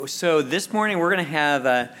So this morning we're going to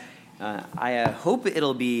have, I hope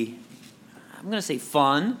it'll be, I'm going to say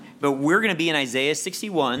fun, but we're going to be in Isaiah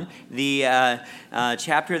 61, the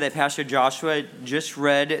chapter that Pastor Joshua just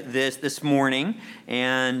read this morning.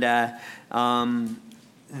 And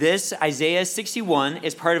this Isaiah 61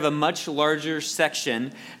 is part of a much larger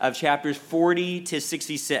section of chapters 40 to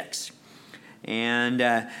 66.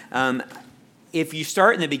 And if you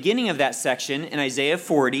start in the beginning of that section in Isaiah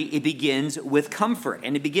 40, it begins with comfort,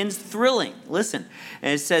 and it begins thrilling. Listen,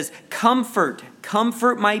 and it says, "Comfort,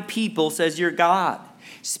 comfort my people, says your God.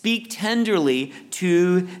 Speak tenderly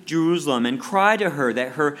to Jerusalem and cry to her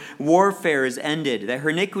that her warfare is ended, that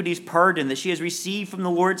her iniquities pardoned, that she has received from the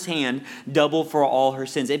Lord's hand double for all her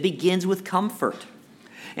sins." It begins with comfort.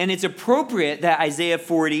 And it's appropriate that Isaiah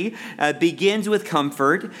 40 begins with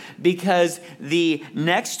comfort because the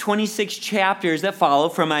next 26 chapters that follow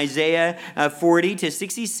from Isaiah 40 to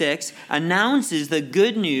 66 announces the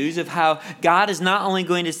good news of how God is not only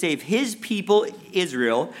going to save his people,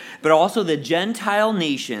 Israel, but also the Gentile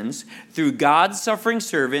nations through God's suffering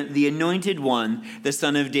servant, the anointed one, the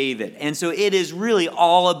son of David. And so it is really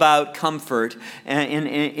all about comfort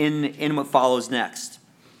in what follows next.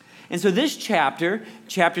 And so this chapter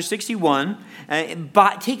 61,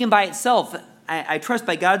 taken by itself, I trust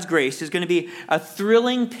by God's grace, is going to be a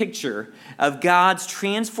thrilling picture of God's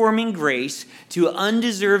transforming grace to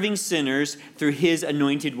undeserving sinners through his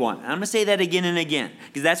anointed one. And I'm going to say that again and again,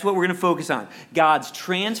 because that's what we're going to focus on. God's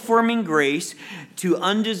transforming grace to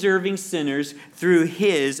undeserving sinners through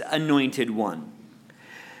his anointed one.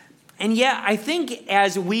 And yeah, I think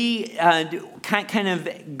as we kind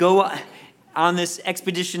of go on this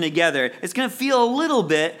expedition together, it's going to feel a little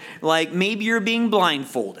bit like maybe you're being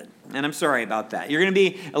blindfolded. And I'm sorry about that. You're going to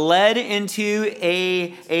be led into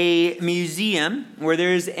a museum where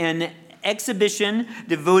there's an exhibition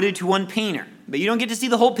devoted to one painter. But you don't get to see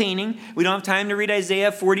the whole painting. We don't have time to read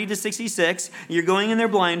Isaiah 40 to 66. You're going in there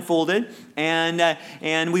blindfolded.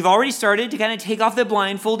 And we've already started to kind of take off the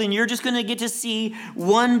blindfold, and you're just going to get to see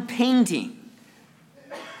one painting.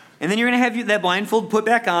 And then you're going to have that blindfold put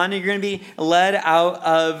back on, and you're going to be led out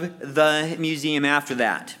of the museum after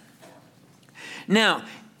that. Now,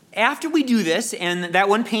 after we do this, and that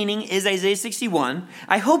one painting is Isaiah 61,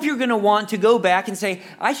 I hope you're going to want to go back and say,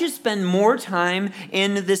 I should spend more time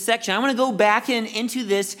in this section. I want to go back into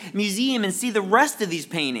this museum and see the rest of these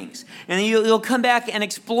paintings. And you'll come back and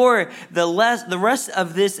explore the rest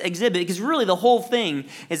of this exhibit, because really the whole thing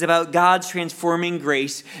is about God's transforming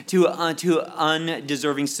grace to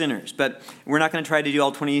undeserving sinners. But we're not going to try to do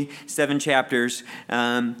all 27 chapters.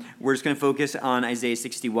 We're just going to focus on Isaiah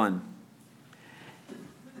 61.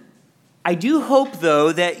 I do hope,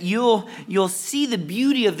 though, that you'll see the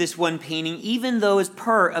beauty of this one painting, even though it's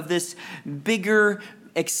part of this bigger,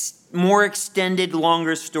 more extended,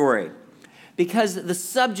 longer story. Because the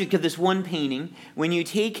subject of this one painting, when you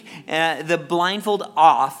take the blindfold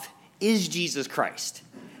off, is Jesus Christ.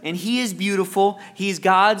 And he is beautiful. He's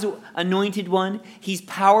God's anointed one. He's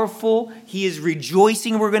powerful. He is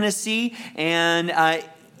rejoicing, we're going to see. And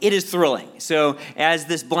it is thrilling. So as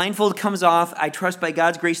this blindfold comes off, I trust by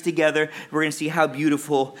God's grace together, we're going to see how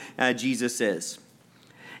beautiful Jesus is.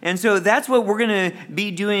 And so that's what we're going to be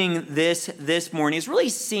doing this morning, is really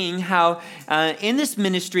seeing how in this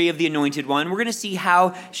ministry of the Anointed One, we're going to see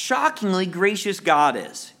how shockingly gracious God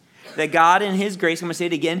is. That God in his grace, I'm going to say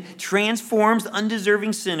it again, transforms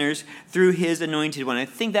undeserving sinners through his Anointed One. I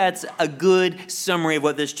think that's a good summary of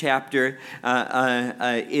what this chapter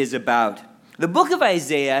is about. The book of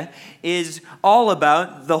Isaiah is all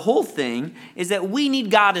about, the whole thing, is that we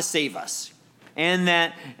need God to save us. And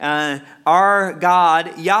that our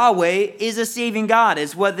God, Yahweh, is a saving God.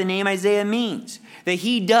 It's what the name Isaiah means. That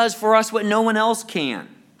he does for us what no one else can.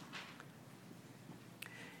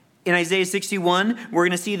 In Isaiah 61, we're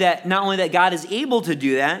going to see that not only that God is able to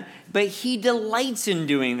do that, but he delights in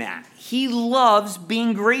doing that. He loves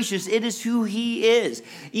being gracious. It is who he is.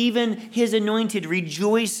 Even his anointed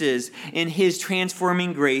rejoices in his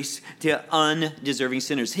transforming grace to undeserving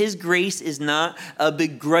sinners. His grace is not a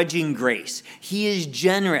begrudging grace. He is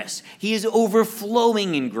generous. He is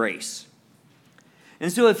overflowing in grace.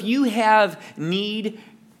 And so if you have need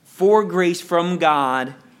for grace from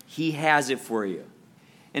God, he has it for you.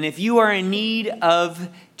 And if you are in need of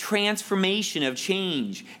transformation, of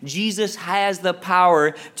change, Jesus has the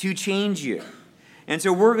power to change you. And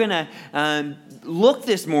so we're going to look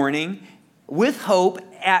this morning with hope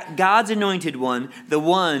at God's anointed one, the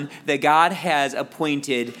one that God has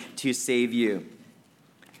appointed to save you.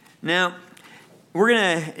 Now, we're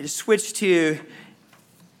going to switch to,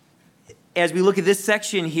 as we look at this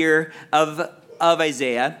section here of of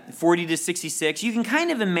Isaiah, 40 to 66, you can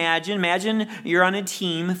kind of imagine you're on a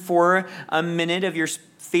team for a minute of your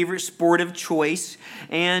favorite sport of choice,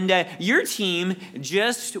 and your team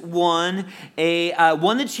just won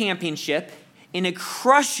the championship in a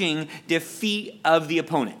crushing defeat of the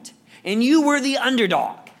opponent, and you were the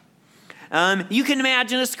underdog. You can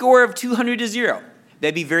imagine a score of 200-0.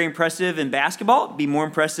 That'd be very impressive in basketball. It'd be more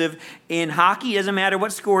impressive in hockey. It doesn't matter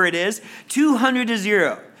what score it is.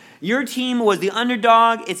 200-0. Your team was the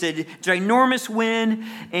underdog. It's a ginormous win.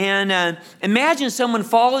 And imagine someone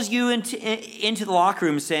follows you into the locker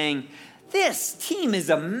room saying, "This team is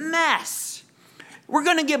a mess. We're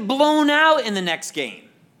going to get blown out in the next game."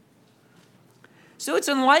 So it's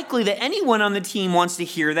unlikely that anyone on the team wants to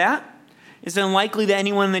hear that. It's unlikely that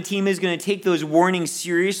anyone on the team is going to take those warnings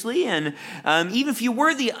seriously. And even if you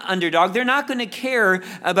were the underdog, they're not going to care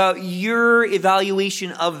about your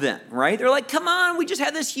evaluation of them, right? They're like, "Come on, we just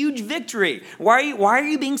had this huge victory. Why are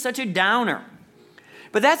you being such a downer?"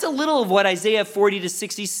 But that's a little of what Isaiah 40 to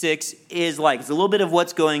 66 is like. It's a little bit of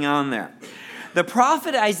what's going on there. The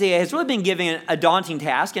prophet Isaiah has really been given a daunting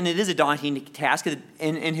task, and it is a daunting task.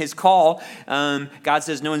 In his call, God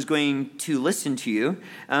says no one's going to listen to you.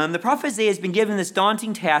 The prophet Isaiah has been given this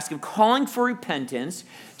daunting task of calling for repentance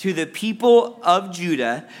to the people of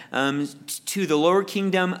Judah, to the lower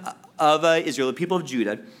kingdom of Israel, the people of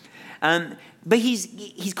Judah. But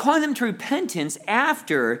he's calling them to repentance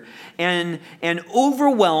after an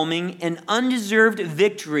overwhelming and undeserved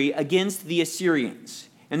victory against the Assyrians.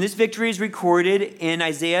 And this victory is recorded in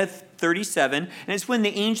Isaiah 37, and it's when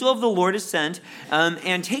the angel of the Lord is sent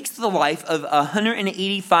and takes the life of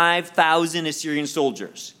 185,000 Assyrian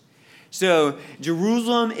soldiers. So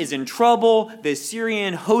Jerusalem is in trouble. The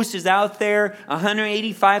Assyrian host is out there,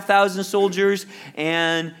 185,000 soldiers,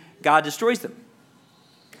 and God destroys them.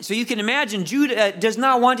 So you can imagine Judah does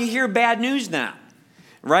not want to hear bad news now,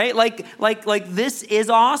 right? Like this is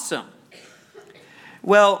awesome.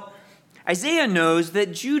 Well, Isaiah knows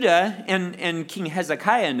that Judah, and King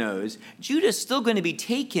Hezekiah knows, Judah is still going to be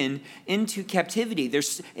taken into captivity.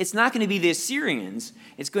 It's not going to be the Assyrians.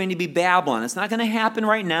 It's going to be Babylon. It's not going to happen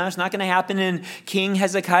right now. It's not going to happen in King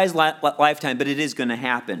Hezekiah's lifetime, but it is going to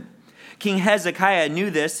happen. King Hezekiah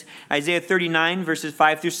knew this. Isaiah 39, verses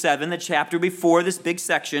 5 through 7, the chapter before this big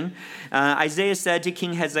section, Isaiah said to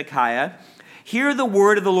King Hezekiah, "Hear the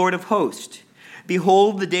word of the Lord of hosts.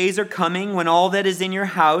 Behold, the days are coming when all that is in your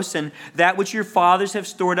house and that which your fathers have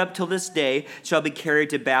stored up till this day shall be carried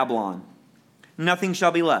to Babylon. Nothing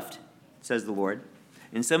shall be left, says the Lord.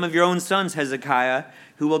 And some of your own sons, Hezekiah,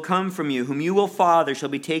 who will come from you, whom you will father, shall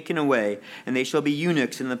be taken away, and they shall be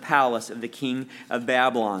eunuchs in the palace of the king of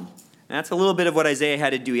Babylon." And that's a little bit of what Isaiah had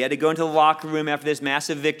to do. He had to go into the locker room after this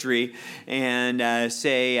massive victory and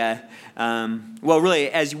say,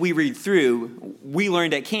 really, as we read through, we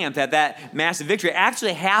learned at camp that massive victory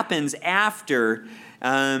actually happens after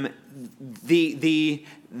the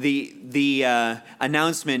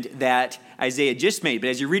announcement that Isaiah just made. But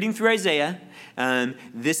as you're reading through Isaiah,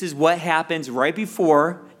 this is what happens right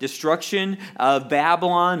before destruction of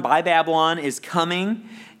Babylon by Babylon is coming.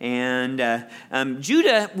 And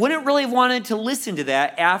Judah wouldn't really have wanted to listen to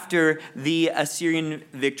that after the Assyrian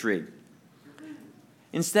victory.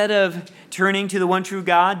 Instead of turning to the one true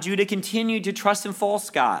God, Judah continued to trust in false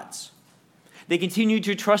gods. They continued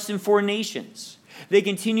to trust in foreign nations. They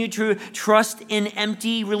continued to trust in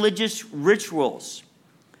empty religious rituals.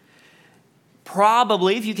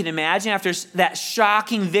 Probably, if you can imagine, after that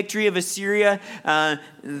shocking victory of Assyria,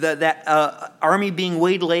 that army being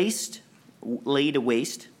laid waste,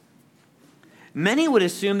 many would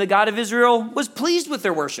assume the God of Israel was pleased with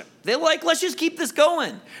their worship. They're like, "Let's just keep this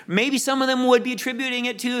going." Maybe some of them would be attributing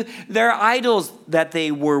it to their idols that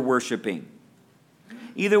they were worshiping.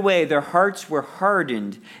 Either way, their hearts were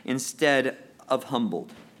hardened instead of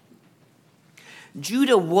humbled.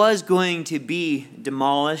 Judah was going to be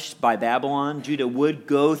demolished by Babylon. Judah would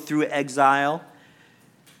go through exile.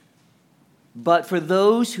 But for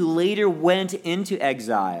those who later went into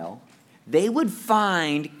exile, they would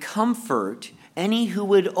find comfort, any who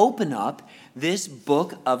would open up this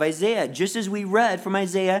book of Isaiah, just as we read from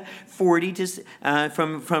Isaiah 40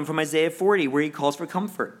 from Isaiah 40, where he calls for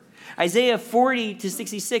comfort. Isaiah 40 to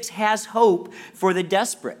 66 has hope for the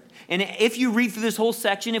desperate. And if you read through this whole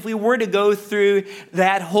section, if we were to go through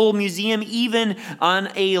that whole museum, even on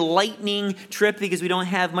a lightning trip, because we don't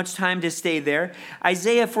have much time to stay there,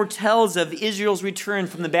 Isaiah foretells of Israel's return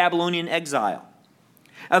from the Babylonian exile,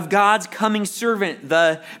 of God's coming servant,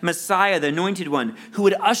 the Messiah, the anointed one, who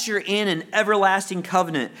would usher in an everlasting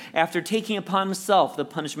covenant after taking upon himself the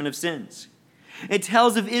punishment of sins. It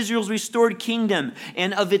tells of Israel's restored kingdom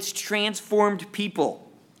and of its transformed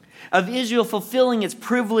people, of Israel fulfilling its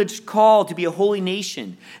privileged call to be a holy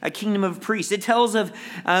nation, a kingdom of priests. It tells of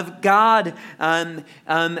God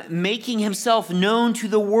making himself known to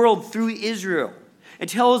the world through Israel. It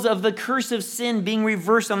tells of the curse of sin being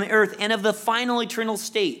reversed on the earth and of the final eternal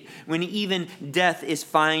state when even death is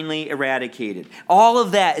finally eradicated. All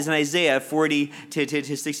of that is in Isaiah 40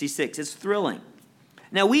 to 66. It's thrilling.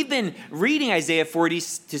 Now, we've been reading Isaiah 40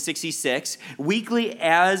 to 66 weekly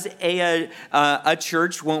as a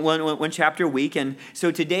church, one chapter a week. And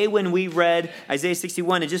so today when we read Isaiah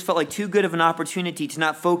 61, it just felt like too good of an opportunity to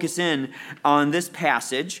not focus in on this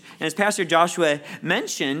passage. And as Pastor Joshua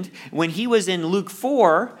mentioned, when he was in Luke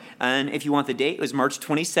 4, and if you want the date, it was March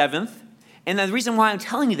 27th. And the reason why I'm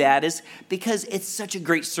telling you that is because it's such a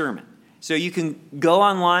great sermon. So you can go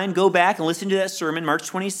online, go back and listen to that sermon, March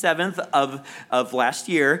 27th of last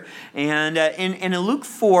year. And in Luke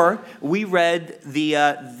 4, we read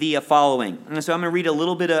the following. And so I'm going to read a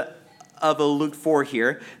little bit of a Luke 4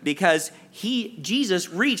 here because Jesus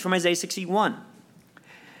reads from Isaiah 61.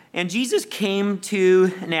 And Jesus came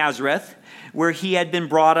to Nazareth where he had been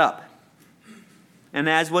brought up. And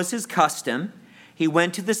as was his custom, he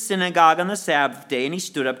went to the synagogue on the Sabbath day and he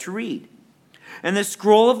stood up to read. And the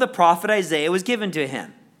scroll of the prophet Isaiah was given to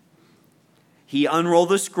him. He unrolled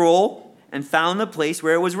the scroll and found the place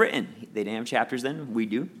where it was written. They didn't have chapters then. We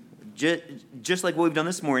do. Just like what we've done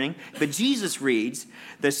this morning. But Jesus reads,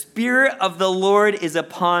 "The Spirit of the Lord is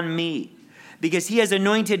upon me, because he has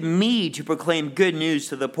anointed me to proclaim good news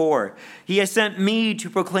to the poor. He has sent me to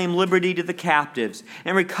proclaim liberty to the captives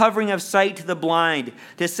and recovering of sight to the blind,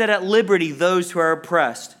 to set at liberty those who are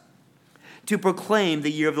oppressed, to proclaim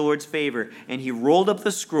the year of the Lord's favor." And he rolled up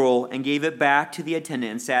the scroll and gave it back to the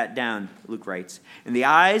attendant and sat down, Luke writes. And the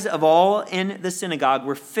eyes of all in the synagogue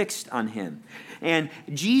were fixed on him. And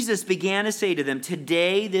Jesus began to say to them,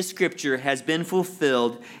 "Today this scripture has been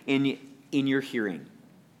fulfilled in your hearing."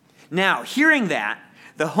 Now, hearing that,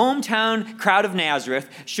 the hometown crowd of Nazareth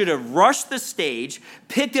should have rushed the stage,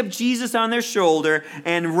 picked up Jesus on their shoulder,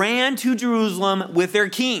 and ran to Jerusalem with their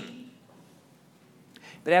king.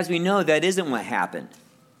 But as we know, that isn't what happened.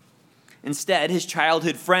 Instead, his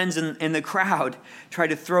childhood friends in the crowd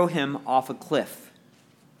tried to throw him off a cliff.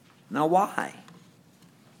 Now, why?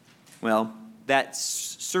 Well, that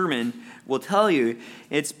sermon will tell you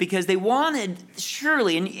it's because they wanted,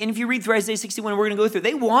 surely, and if you read through Isaiah 61, we're going to go through,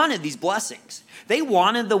 they wanted these blessings. They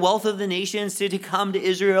wanted the wealth of the nations to come to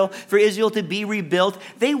Israel, for Israel to be rebuilt.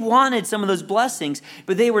 They wanted some of those blessings,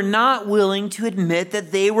 but they were not willing to admit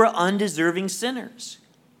that they were undeserving sinners.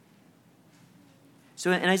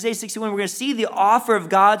 So in Isaiah 61, we're going to see the offer of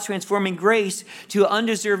God's transforming grace to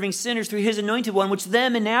undeserving sinners through his anointed one, which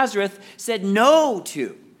them in Nazareth said no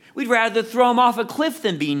to. We'd rather throw him off a cliff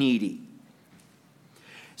than be needy.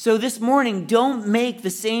 So this morning, don't make the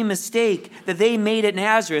same mistake that they made at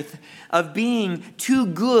Nazareth of being too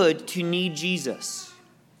good to need Jesus.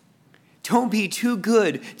 Don't be too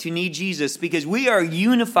good to need Jesus, because we are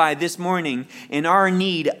unified this morning in our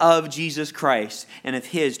need of Jesus Christ and of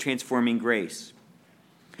his transforming grace.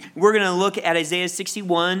 We're going to look at Isaiah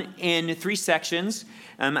 61 in 3 sections.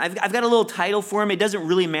 I've got a little title for them. It doesn't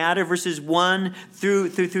really matter. Verses 1 through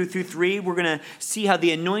 3. We're going to see how the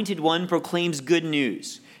anointed one proclaims good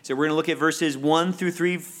news. So we're going to look at verses 1 through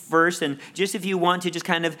 3 first. And just if you want to just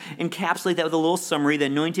kind of encapsulate that with a little summary, the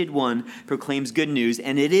anointed one proclaims good news.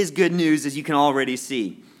 And it is good news, as you can already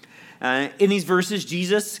see. In these verses,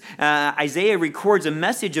 Isaiah records a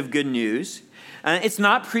message of good news. It's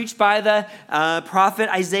not preached by the prophet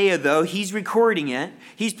Isaiah, though. He's recording it.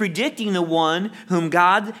 He's predicting the one whom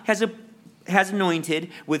God has anointed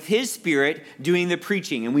with his Spirit doing the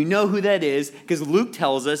preaching. And we know who that is because Luke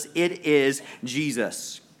tells us it is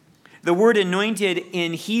Jesus. The word anointed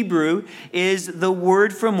in Hebrew is the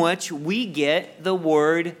word from which we get the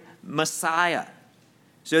word Messiah.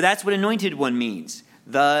 So that's what anointed one means.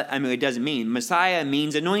 It doesn't mean. Messiah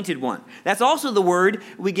means anointed one. That's also the word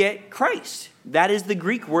we get Christ. That is the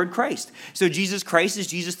Greek word Christ. So Jesus Christ is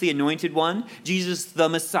Jesus the anointed one. Jesus the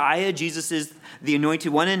Messiah. Jesus is the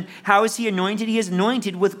anointed one. And how is he anointed? He is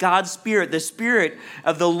anointed with God's Spirit. The Spirit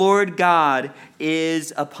of the Lord God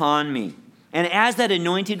is upon me. And as that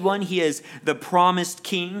anointed one, he is the promised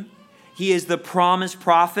king. He is the promised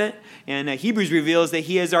prophet. And Hebrews reveals that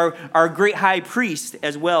he is our great high priest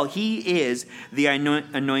as well. He is the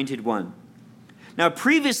anointed one. Now,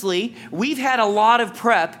 previously, we've had a lot of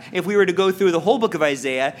prep, if we were to go through the whole book of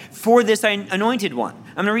Isaiah, for this anointed one.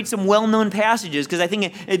 I'm going to read some well-known passages because I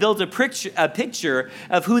think it builds a picture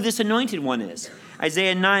of who this anointed one is.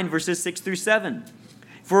 Isaiah 9, verses 6 through 7.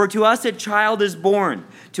 For to us a child is born,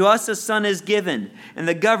 to us a son is given, and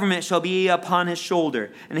the government shall be upon his shoulder,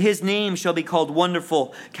 and his name shall be called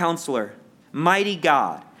Wonderful Counselor, Mighty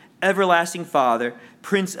God, Everlasting Father,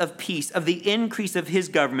 Prince of Peace. Of the increase of his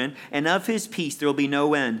government and of his peace there will be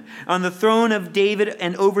no end. On the throne of David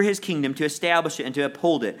and over his kingdom, to establish it and to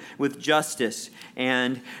uphold it with justice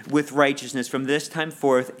and with righteousness from this time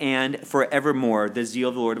forth and forevermore. The zeal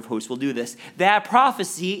of the Lord of hosts will do this. That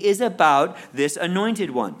prophecy is about this anointed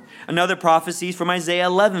one. Another prophecy is from Isaiah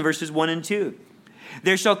 11, verses 1 and 2.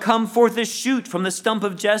 There shall come forth a shoot from the stump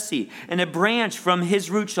of Jesse, and a branch from his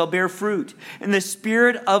root shall bear fruit, and the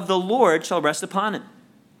Spirit of the Lord shall rest upon him.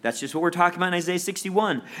 That's just what we're talking about in Isaiah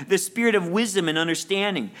 61. The spirit of wisdom and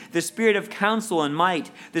understanding, the spirit of counsel and might,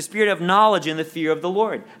 the spirit of knowledge and the fear of the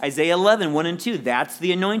Lord. Isaiah 11, 1 and 2, that's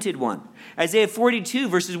the anointed one. Isaiah 42,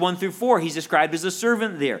 verses 1 through 4, he's described as a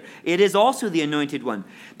servant there. It is also the anointed one.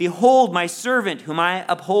 Behold, my servant whom I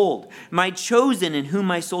uphold, my chosen in whom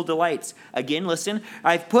my soul delights. Again, listen,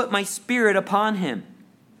 I've put my spirit upon him.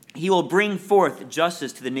 He will bring forth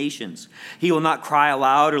justice to the nations. He will not cry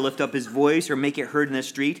aloud or lift up his voice or make it heard in the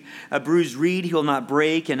street. A bruised reed he will not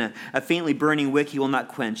break, and a faintly burning wick he will not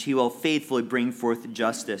quench. He will faithfully bring forth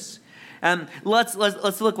justice. Let's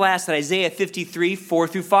look last at Isaiah 53, 4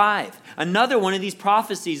 through 5. Another one of these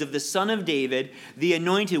prophecies of the Son of David, the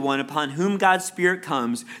anointed one, upon whom God's Spirit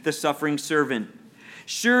comes, the suffering servant.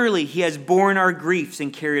 Surely he has borne our griefs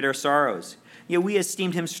and carried our sorrows. Yet we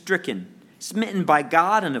esteemed him stricken, smitten by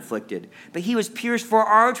God and afflicted. But he was pierced for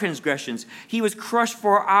our transgressions. He was crushed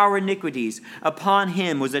for our iniquities. Upon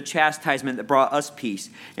him was a chastisement that brought us peace,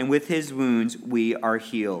 and with his wounds we are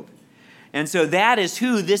healed. And so that is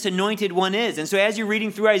who this anointed one is. And so as you're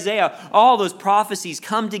reading through Isaiah, all those prophecies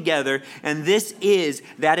come together, and this is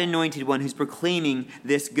that anointed one who's proclaiming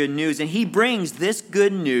this good news. And he brings this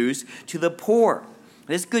good news to the poor.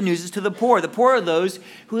 This good news is to the poor. The poor are those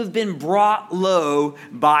who have been brought low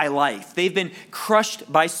by life. They've been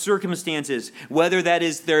crushed by circumstances, whether that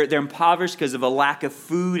is they're impoverished because of a lack of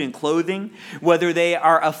food and clothing, whether they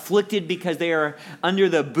are afflicted because they are under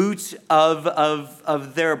the boots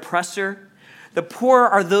of their oppressor. The poor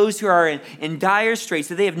are those who are in dire straits,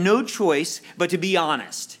 that they have no choice but to be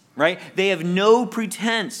honest, right? They have no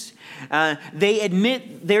pretense. They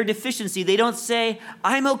admit their deficiency. They don't say,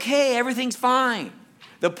 I'm okay, everything's fine.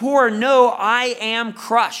 The poor know, I am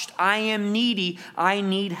crushed, I am needy, I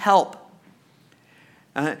need help.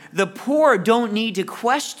 The poor don't need to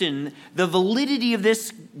question the validity of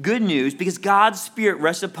this good news because God's Spirit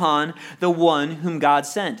rests upon the one whom God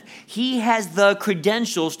sent. He has the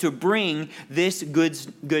credentials to bring this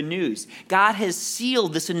good news. God has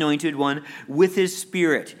sealed this anointed one with his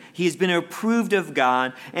Spirit. He has been approved of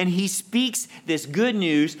God, and he speaks this good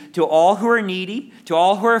news to all who are needy, to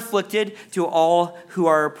all who are afflicted, to all who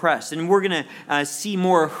are oppressed. And we're going to see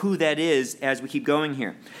more of who that is as we keep going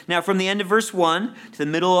here. Now, from the end of verse 1 to the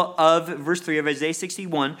middle of verse 3 of Isaiah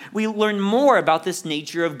 61, we learn more about this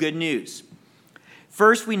nature of good news.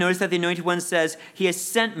 First, we notice that the Anointed One says, he has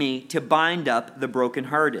sent me to bind up the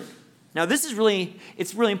brokenhearted. Now, it's really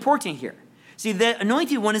important here. See, the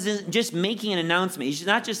Anointed One isn't just making an announcement. He's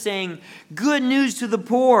not just saying, good news to the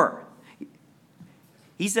poor.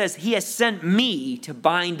 He says, he has sent me to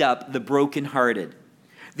bind up the brokenhearted.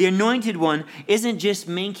 The Anointed One isn't just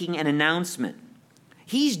making an announcement.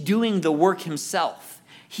 He's doing the work himself.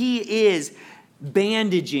 He is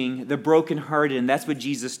bandaging the brokenhearted, and that's what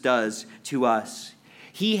Jesus does to us.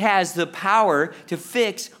 He has the power to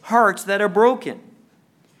fix hearts that are broken.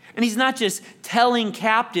 And he's not just telling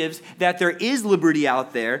captives that there is liberty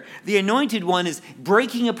out there. The Anointed One is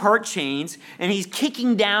breaking apart chains, and he's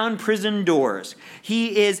kicking down prison doors.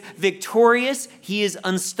 He is victorious. He is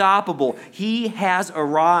unstoppable. He has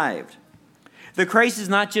arrived. The Christ is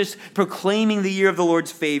not just proclaiming the year of the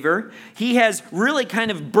Lord's favor. He has really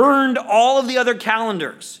kind of burned all of the other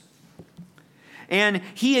calendars. And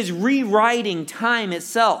he is rewriting time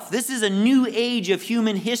itself. This is a new age of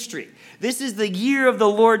human history. This is the year of the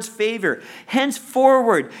Lord's favor.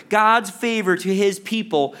 Henceforward, God's favor to his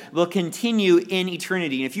people will continue in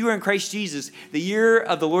eternity. And if you are in Christ Jesus, the year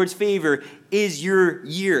of the Lord's favor is your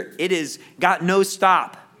year. It has got no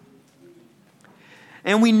stop.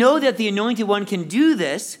 And we know that the Anointed One can do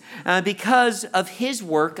this because of his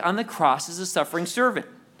work on the cross as a suffering servant.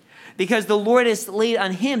 Because the Lord has laid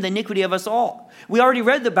on him the iniquity of us all. We already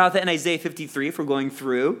read about that in Isaiah 53, if we're going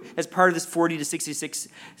through, as part of this 40 to 66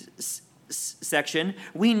 section.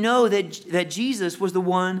 We know that Jesus was the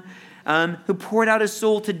one who poured out his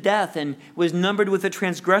soul to death and was numbered with the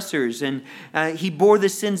transgressors. And he bore the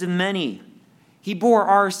sins of many. He bore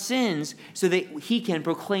our sins so that he can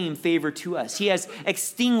proclaim favor to us. He has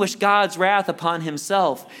extinguished God's wrath upon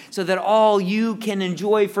himself so that all you can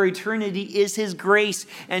enjoy for eternity is his grace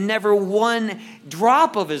and never one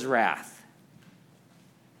drop of his wrath.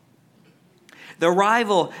 The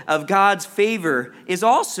arrival of God's favor is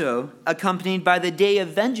also accompanied by the day of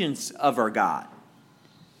vengeance of our God.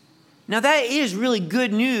 Now that is really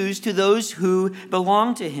good news to those who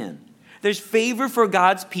belong to him. There's favor for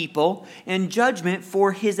God's people and judgment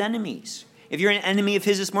for his enemies. If you're an enemy of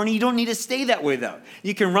his this morning, you don't need to stay that way, though.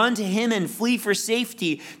 You can run to him and flee for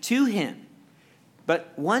safety to him.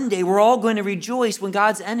 But one day, we're all going to rejoice when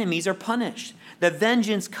God's enemies are punished. The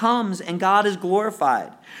vengeance comes and God is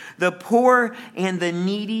glorified. The poor and the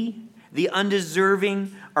needy, the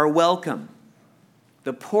undeserving are welcome.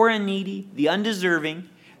 The poor and needy, the undeserving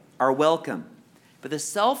are welcome. But the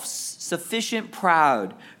self-sufficient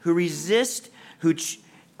proud who resist,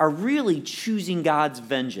 are really choosing God's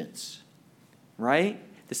vengeance, right?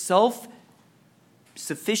 The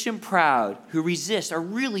self-sufficient proud who resist are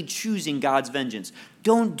really choosing God's vengeance.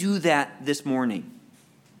 Don't do that this morning,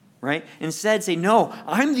 right? Instead, say, no,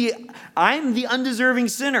 I'm the undeserving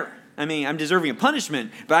sinner. I mean, I'm deserving of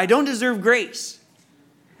punishment, but I don't deserve grace.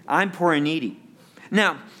 I'm poor and needy.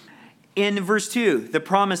 Now, in verse 2, the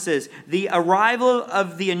promise is the arrival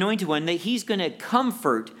of the Anointed One, that he's going to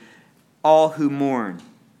comfort all who mourn.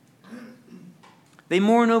 They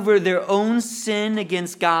mourn over their own sin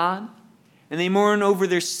against God, and they mourn over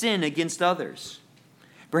their sin against others.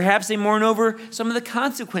 Perhaps they mourn over some of the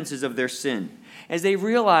consequences of their sin as they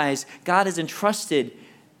realize God has entrusted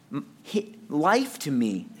life to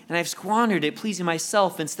me, and I've squandered it pleasing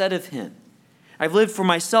myself instead of him. I've lived for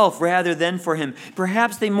myself rather than for him.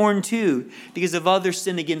 Perhaps they mourn too because of others'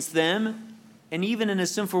 sin against them, and even in a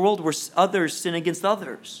sinful world where others sin against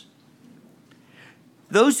others.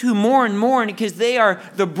 Those who mourn because they are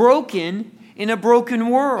the broken in a broken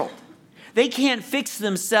world. They can't fix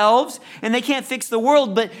themselves and they can't fix the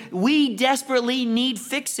world, but we desperately need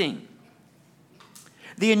fixing.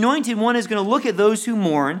 The Anointed One is going to look at those who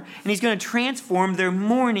mourn, and he's going to transform their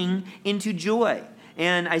mourning into joy.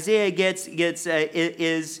 And Isaiah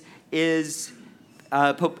is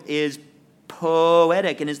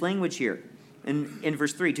poetic in his language here in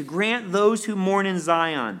verse 3. To grant those who mourn in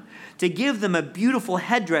Zion, to give them a beautiful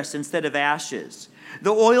headdress instead of ashes,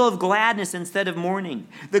 the oil of gladness instead of mourning,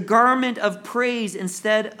 the garment of praise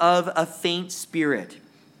instead of a faint spirit.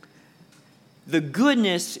 The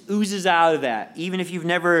goodness oozes out of that. Even if you've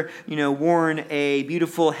never, worn a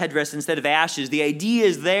beautiful headdress instead of ashes, the idea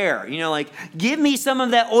is there. Give me some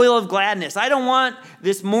of that oil of gladness. I don't want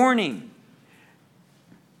this mourning.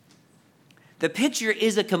 The picture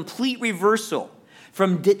is a complete reversal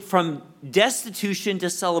from destitution to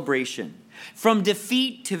celebration, from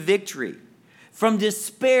defeat to victory, from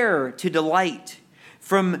despair to delight,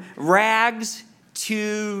 from rags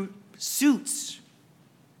to suits.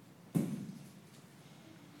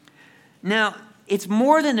 Now, it's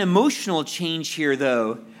more than emotional change here,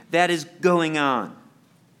 though, that is going on.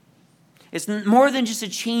 It's more than just a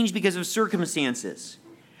change because of circumstances.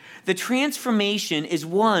 The transformation is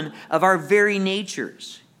one of our very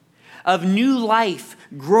natures, of new life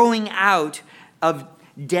growing out of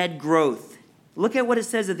dead growth. Look at what it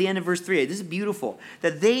says at the end of verse 3. This is beautiful.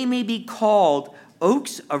 That they may be called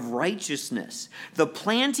oaks of righteousness, the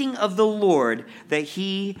planting of the Lord, that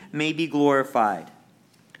he may be glorified.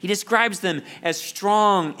 He describes them as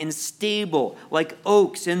strong and stable, like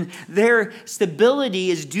oaks, and their stability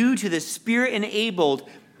is due to the Spirit-enabled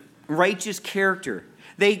righteous character.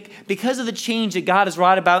 Because of the change that God has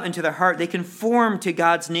wrought about into their heart, they conform to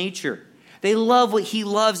God's nature. They love what he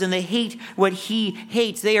loves, and they hate what he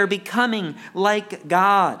hates. They are becoming like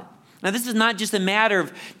God. Now, this is not just a matter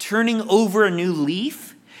of turning over a new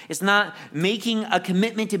leaf. It's not making a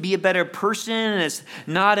commitment to be a better person. It's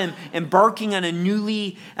not embarking on a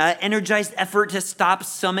newly energized effort to stop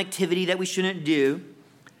some activity that we shouldn't do.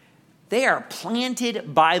 They are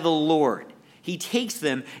planted by the Lord. He takes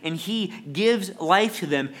them and he gives life to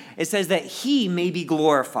them. It says that he may be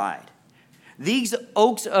glorified. These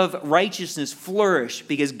oaks of righteousness flourish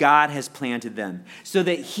because God has planted them, so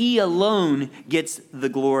that he alone gets the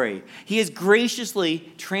glory. He has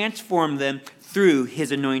graciously transformed them through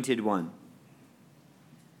his Anointed One.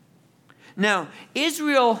 Now,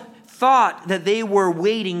 Israel thought that they were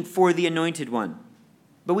waiting for the Anointed One.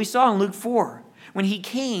 But we saw in Luke 4, when he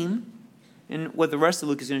came, and what the rest of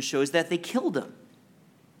Luke is going to show is that they killed him.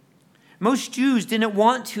 Most Jews didn't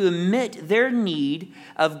want to admit their need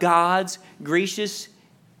of God's gracious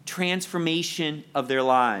transformation of their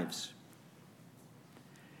lives.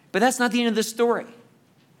 But that's not the end of the story.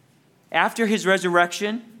 After his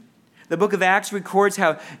resurrection, the book of Acts records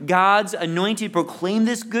how God's anointed proclaimed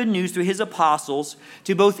this good news through his apostles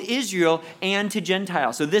to both Israel and to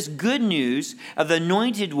Gentiles. So this good news of the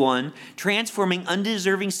anointed one transforming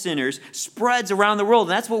undeserving sinners spreads around the world.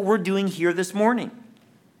 And that's what we're doing here this morning.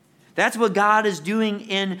 That's what God is doing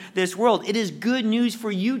in this world. It is good news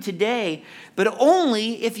for you today, but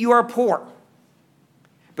only if you are poor.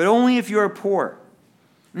 But only if you are poor.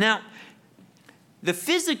 Now, the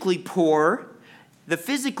physically poor, the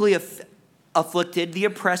physically afflicted, the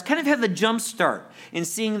oppressed, kind of have the jump start in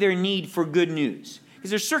seeing their need for good news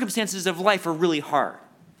because their circumstances of life are really hard.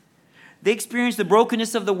 They experience the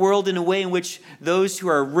brokenness of the world in a way in which those who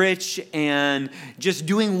are rich and just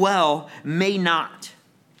doing well may not.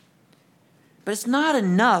 But it's not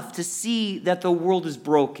enough to see that the world is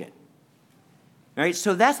broken. All right?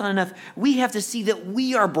 So that's not enough. We have to see that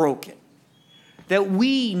we are broken, that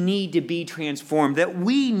we need to be transformed, that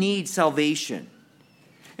we need salvation.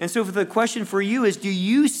 And so the question for you is, do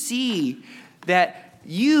you see that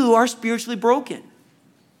you are spiritually broken?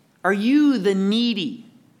 Are you the needy,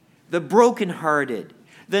 the brokenhearted,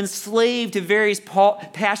 the enslaved to various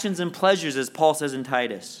passions and pleasures, as Paul says in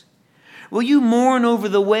Titus? Will you mourn over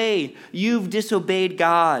the way you've disobeyed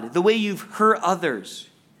God, the way you've hurt others?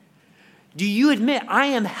 Do you admit, I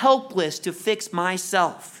am helpless to fix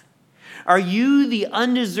myself? Are you the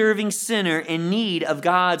undeserving sinner in need of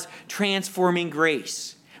God's transforming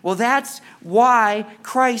grace? Well, that's why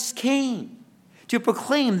Christ came, to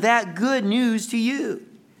proclaim that good news to you.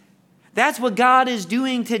 That's what God is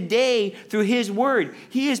doing today through his word.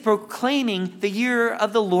 He is proclaiming the year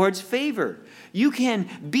of the Lord's favor. You can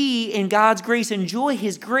be in God's grace, enjoy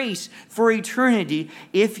his grace for eternity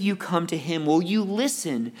if you come to him. Will you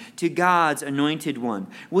listen to God's anointed one?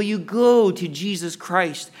 Will you go to Jesus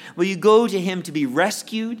Christ? Will you go to him to be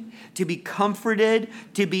rescued, to be comforted,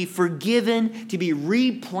 to be forgiven, to be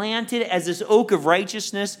replanted as this oak of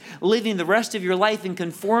righteousness, living the rest of your life in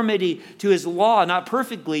conformity to his law, not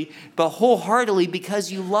perfectly, but wholeheartedly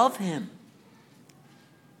because you love him?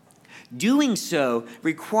 Doing so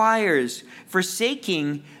requires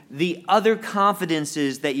forsaking the other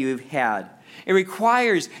confidences that you have had. It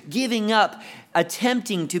requires giving up,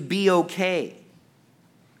 attempting to be okay.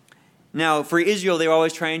 Now, for Israel, they were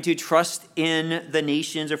always trying to trust in the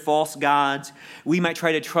nations or false gods. We might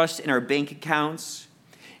try to trust in our bank accounts,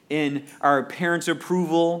 in our parents'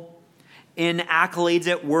 approval, in accolades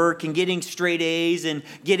at work and getting straight A's and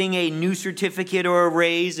getting a new certificate or a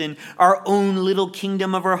raise in our own little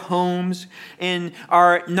kingdom of our homes and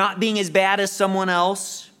our not being as bad as someone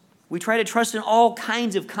else. We try to trust in all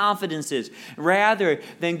kinds of confidences rather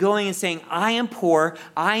than going and saying, I am poor,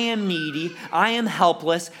 I am needy, I am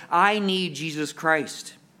helpless, I need Jesus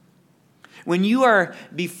Christ. When you are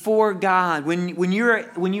before God, when you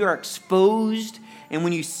are exposed and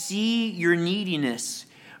when you see your neediness,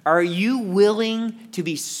 are you willing to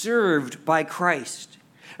be served by Christ?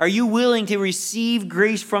 Are you willing to receive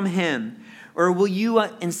grace from him? Or will you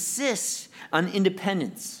insist on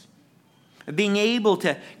independence? Being able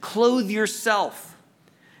to clothe yourself.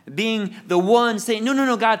 Being the one saying,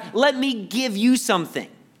 no, God, let me give you something.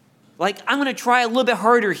 Like, I'm going to try a little bit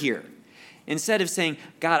harder here. Instead of saying,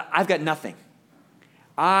 God, I've got nothing.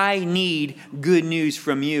 I need good news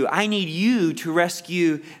from you. I need you to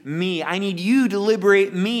rescue me. I need you to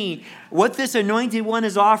liberate me. What this anointed one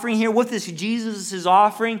is offering here, what this Jesus is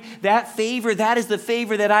offering, that favor, that is the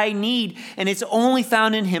favor that I need. And it's only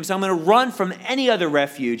found in him. So I'm going to run from any other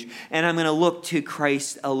refuge and I'm going to look to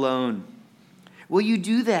Christ alone. Will you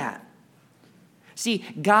do that? See,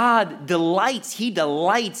 God delights, he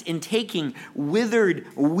delights in taking withered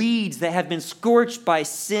weeds that have been scorched by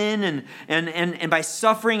sin and by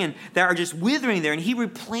suffering and that are just withering there. And he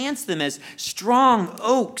replants them as strong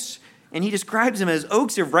oaks. And he describes them as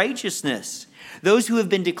oaks of righteousness. Those who have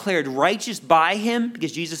been declared righteous by him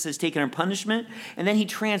because Jesus has taken our punishment. And then he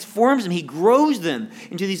transforms them. He grows them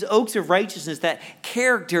into these oaks of righteousness. That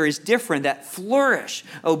character is different, that flourish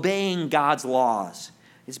obeying God's laws.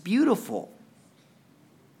 It's beautiful.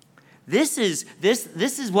 This is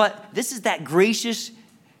that gracious,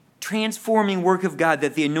 transforming work of God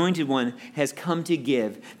that the Anointed One has come to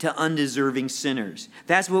give to undeserving sinners.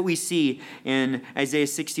 That's what we see in Isaiah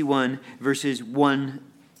 61, verses 1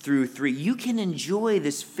 through 3. You can enjoy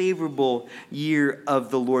this favorable year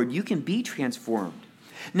of the Lord. You can be transformed.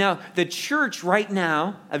 Now, the church right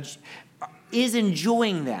now is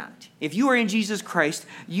enjoying that. If you are in Jesus Christ,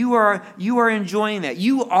 you are enjoying that.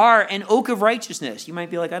 You are an oak of righteousness. You might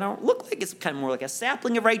be like, I don't look like it's kind of more like a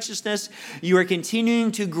sapling of righteousness. You are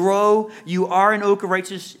continuing to grow. You are an oak of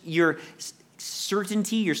righteousness. You're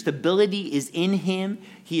certainty, your stability is in him.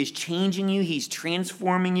 He is changing you. He's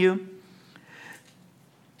transforming you.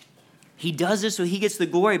 He does this so he gets the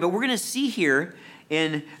glory. But we're going to see here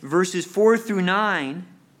in verses 4 through 9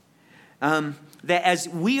 that as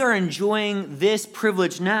we are enjoying this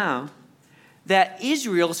privilege now, that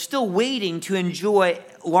Israel is still waiting to enjoy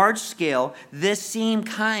large scale this same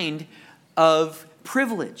kind of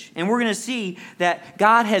privilege. And we're going to see that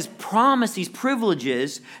God has promised these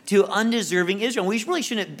privileges to undeserving Israel. We really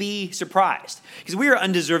shouldn't be surprised because we are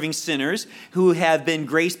undeserving sinners who have been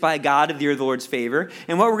graced by God of the Lord's favor.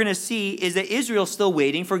 And what we're going to see is that Israel is still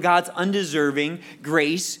waiting for God's undeserving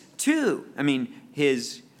grace too. I mean,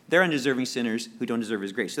 they're undeserving sinners who don't deserve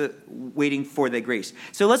his grace. So waiting for the grace.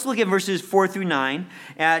 So let's look at verses 4 through 9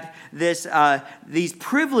 at these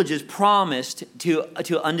privileges promised to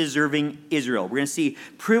undeserving Israel. We're going to see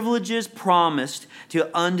privileges promised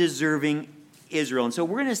to undeserving Israel. And so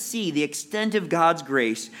we're going to see the extent of God's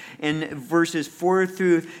grace in verses 4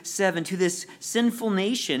 through 7 to this sinful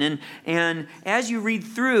nation. And as you read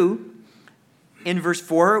through, in verse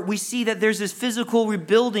 4, we see that there's this physical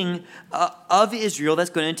rebuilding of Israel that's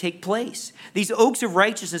going to take place. These oaks of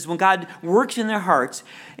righteousness, when God works in their hearts,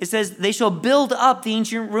 it says, they shall build up the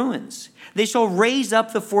ancient ruins. They shall raise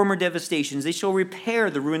up the former devastations. They shall repair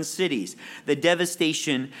the ruined cities, the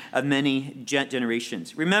devastation of many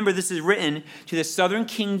generations. Remember, this is written to the southern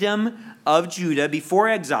kingdom of Judah before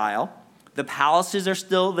exile. The palaces are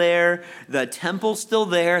still there. The temple's still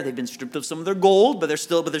there. They've been stripped of some of their gold, but they're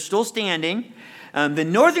still standing. The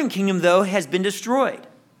northern kingdom, though, has been destroyed.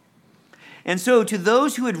 And so to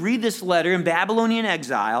those who would read this letter in Babylonian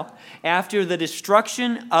exile, after the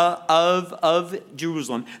destruction of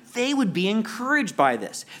Jerusalem, they would be encouraged by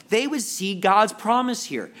this. They would see God's promise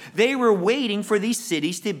here. They were waiting for these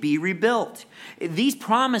cities to be rebuilt. These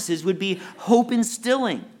promises would be hope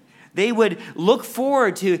instilling. They would look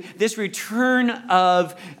forward to this return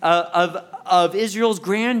of Israel's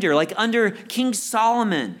grandeur, like under King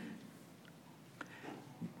Solomon.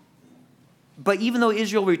 But even though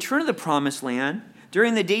Israel returned to the promised land,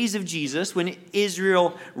 during the days of Jesus, when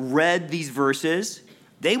Israel read these verses,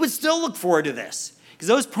 they would still look forward to this because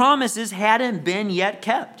those promises hadn't been yet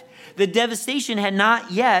kept. The devastation had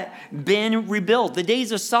not yet been rebuilt. The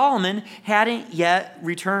days of Solomon hadn't yet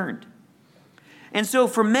returned. And so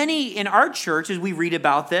for many in our church, as we read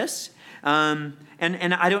about this, and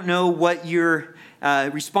I don't know what your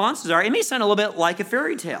responses are, it may sound a little bit like a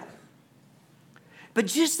fairy tale. But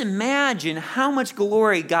just imagine how much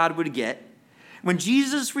glory God would get when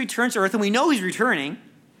Jesus returns to earth, and we know he's returning,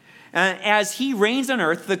 as he reigns on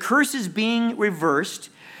earth, the curse is being reversed,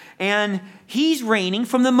 and he's reigning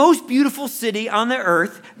from the most beautiful city on the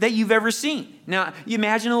earth that you've ever seen. Now, you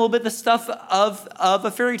imagine a little bit the stuff of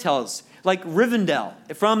a fairy tales, like Rivendell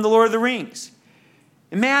from The Lord of the Rings.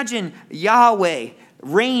 Imagine Yahweh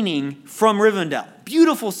reigning from Rivendell.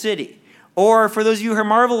 Beautiful city. Or for those of you who are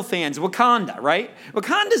Marvel fans, Wakanda, right?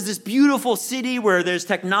 Wakanda is this beautiful city where there's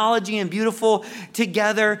technology and beautiful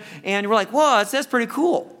together. And we're like, whoa, that's pretty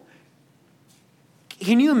cool.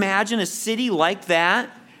 Can you imagine a city like that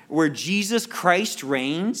where Jesus Christ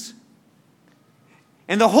reigns?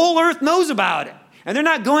 And the whole earth knows about it. And they're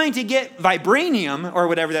not going to get vibranium or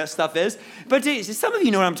whatever that stuff is. But some of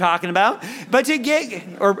you know what I'm talking about. But to get,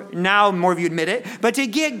 or now more of you admit it, but to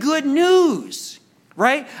get good news,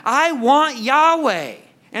 right? I want Yahweh.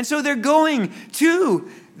 And so they're going to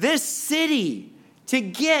this city to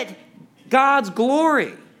get God's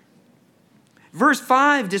glory. Verse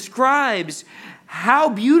 5 describes how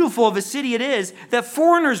beautiful of a city it is that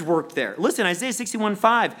foreigners worked there. Listen, Isaiah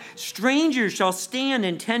 61:5, strangers shall stand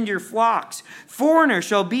and tend your flocks. Foreigners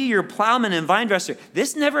shall be your plowman and vine dresser.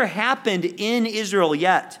 This never happened in Israel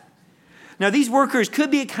yet. Now, these workers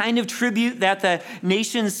could be a kind of tribute that the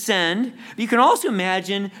nations send. But you can also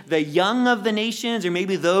imagine the young of the nations, or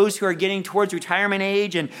maybe those who are getting towards retirement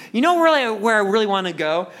age. And you know where I really want to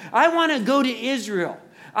go? I want to go to Israel.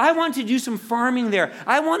 I want to do some farming there.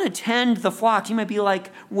 I want to tend the flocks. You might be like,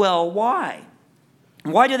 well, why?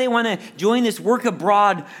 Why do they want to join this work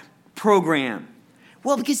abroad program?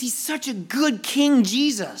 Well, because he's such a good King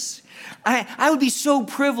Jesus. I would be so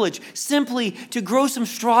privileged simply to grow some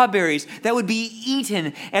strawberries that would be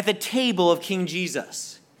eaten at the table of King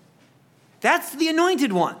Jesus. That's the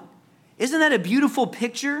anointed one. Isn't that a beautiful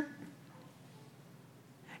picture?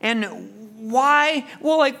 And why?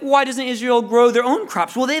 Well, why doesn't Israel grow their own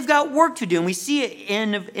crops? Well, they've got work to do, and we see it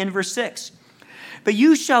in verse 6. But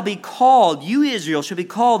you shall be called, you Israel, shall be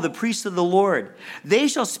called the priests of the Lord. They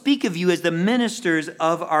shall speak of you as the ministers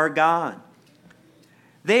of our God.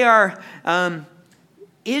 They are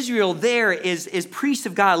Israel there is priests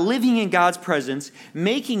of God, living in God's presence,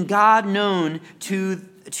 making God known to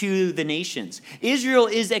the nations. Israel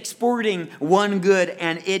is exporting one good,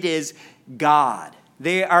 and it is God.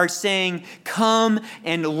 They are saying, come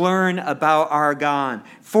and learn about our God.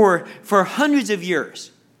 For hundreds of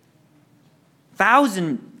years,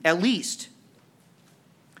 1,000 at least,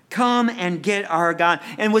 come and get our God.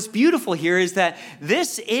 And what's beautiful here is that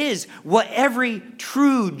this is what every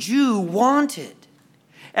true Jew wanted.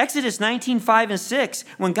 Exodus 19:5-6,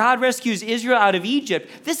 when God rescues Israel out of Egypt,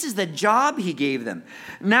 this is the job he gave them.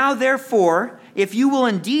 Now, therefore, if you will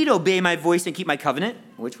indeed obey my voice and keep my covenant,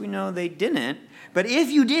 which we know they didn't, but if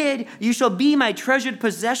you did, you shall be my treasured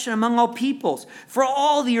possession among all peoples, for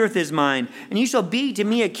all the earth is mine, and you shall be to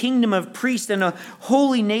me a kingdom of priests and a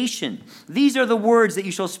holy nation. These are the words that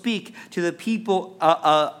you shall speak to the people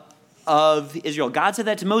of Israel. God said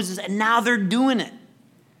that to Moses, and now they're doing it.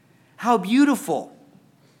 How beautiful.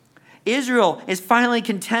 Israel is finally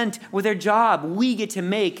content with their job. We get to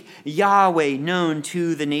make Yahweh known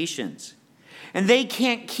to the nations. And they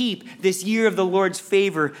can't keep this year of the Lord's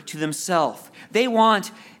favor to themselves. They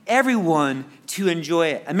want everyone to enjoy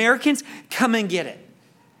it. Americans, come and get it.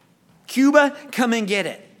 Cuba, come and get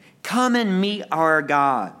it. Come and meet our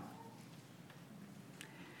God.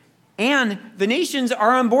 And the nations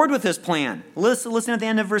are on board with this plan. Listen at the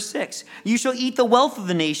end of verse 6. You shall eat the wealth of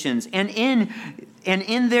the nations, and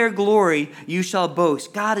in their glory you shall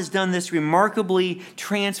boast. God has done this remarkably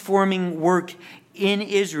transforming work in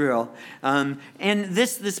Israel. And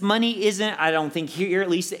this money isn't, I don't think here at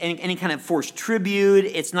least, any kind of forced tribute.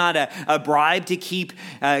 It's not a bribe to keep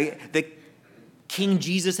the King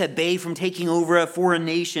Jesus at bay from taking over a foreign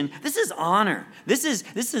nation. This is honor. This is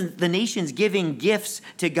the nations giving gifts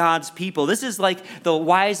to God's people. This is like the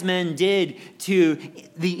wise men did to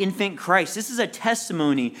the infant Christ. This is a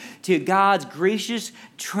testimony to God's gracious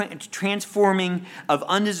transforming of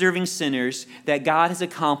undeserving sinners that God has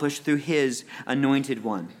accomplished through his anointed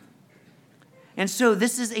one. And so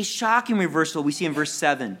this is a shocking reversal we see in verse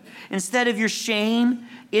 7. Instead of your shame,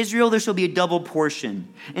 Israel, there shall be a double portion.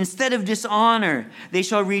 Instead of dishonor, they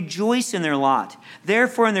shall rejoice in their lot.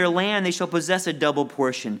 Therefore, in their land, they shall possess a double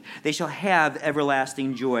portion. They shall have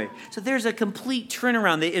everlasting joy. So there's a complete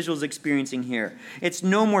turnaround that Israel's experiencing here. It's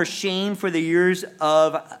no more shame for the years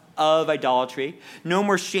of idolatry. No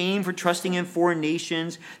more shame for trusting in foreign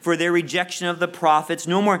nations, for their rejection of the prophets.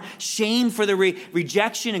 No more shame for the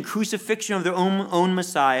rejection and crucifixion of their own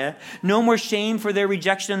Messiah. No more shame for their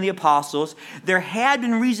rejection of the apostles. There had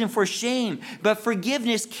been reason for shame, but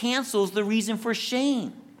forgiveness cancels the reason for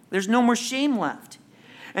shame. There's no more shame left.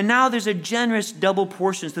 And now there's a generous double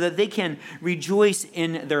portion so that they can rejoice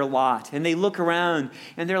in their lot. And they look around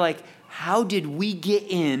and they're like, how did we get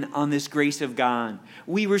in on this grace of God?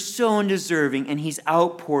 We were so undeserving, and he's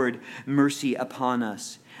outpoured mercy upon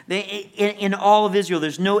us. In all of Israel,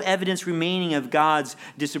 there's no evidence remaining of God's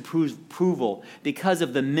disapproval because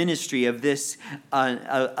of the ministry of this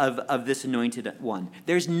anointed one.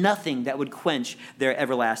 There's nothing that would quench their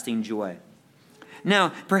everlasting joy.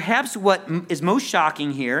 Now, perhaps what is most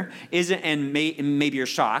shocking here isn't, and maybe you're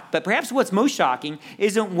shocked, but perhaps what's most shocking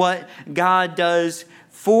isn't what God does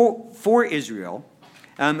for Israel,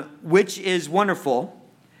 which is wonderful,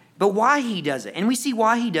 but why he does it. And we see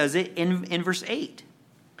why he does it in verse 8.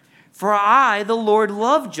 For I, the Lord,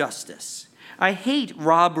 love justice. I hate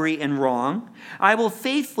robbery and wrong. I will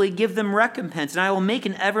faithfully give them recompense, and I will make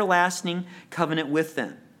an everlasting covenant with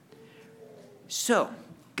them. So,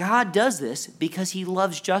 God does this because he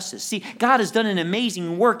loves justice. See, God has done an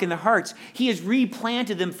amazing work in their hearts. He has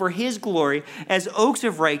replanted them for his glory as oaks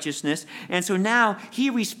of righteousness. And so now he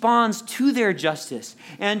responds to their justice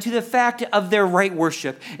and to the fact of their right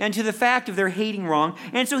worship and to the fact of their hating wrong.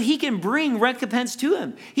 And so he can bring recompense to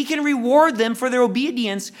them. He can reward them for their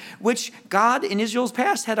obedience, which God in Israel's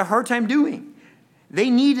past had a hard time doing. They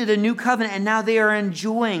needed a new covenant, and now they are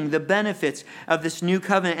enjoying the benefits of this new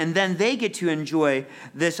covenant, and then they get to enjoy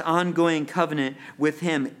this ongoing covenant with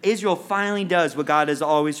him. Israel finally does what God has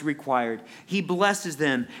always required. He blesses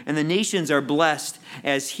them, and the nations are blessed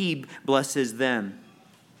as he blesses them.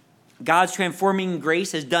 God's transforming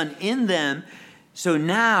grace has done in them, so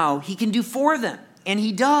now he can do for them, and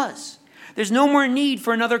he does. There's no more need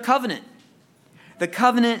for another covenant. The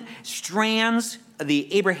covenant strands,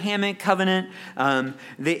 the Abrahamic covenant,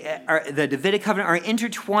 the Davidic covenant are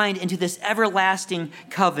intertwined into this everlasting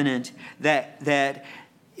covenant that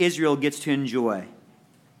Israel gets to enjoy.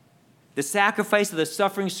 The sacrifice of the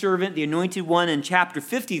suffering servant, the anointed one in chapter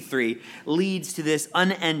 53, leads to this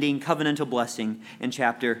unending covenantal blessing in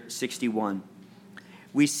chapter 61.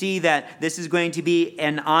 We see that this is going to be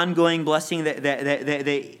an ongoing blessing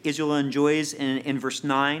that Israel enjoys in verse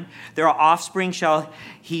 9. Their offspring shall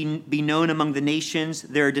he be known among the nations,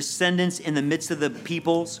 their descendants in the midst of the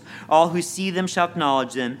peoples. All who see them shall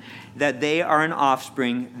acknowledge them, that they are an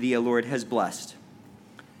offspring the Lord has blessed.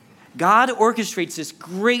 God orchestrates this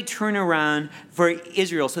great turnaround for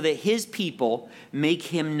Israel so that his people make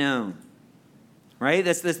him known. Right?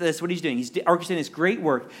 That's what he's doing. He's orchestrating this great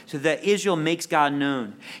work so that Israel makes God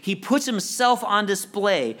known. He puts himself on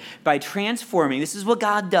display by transforming, this is what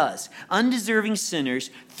God does, undeserving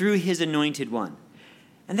sinners through his anointed one.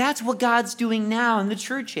 And that's what God's doing now in the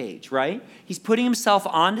church age, right? He's putting himself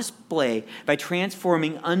on display by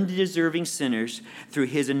transforming undeserving sinners through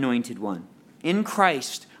his anointed one. In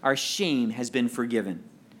Christ, our shame has been forgiven.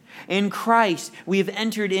 In Christ, we have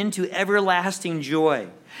entered into everlasting joy.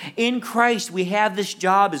 In Christ, we have this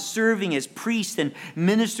job as serving as priests and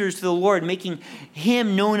ministers to the Lord, making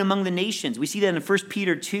him known among the nations. We see that in 1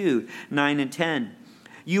 Peter 2, 9 and 10.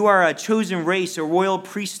 You are a chosen race, a royal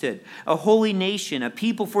priesthood, a holy nation, a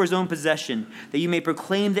people for his own possession, that you may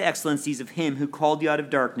proclaim the excellencies of him who called you out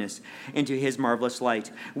of darkness into his marvelous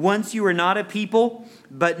light. Once you were not a people,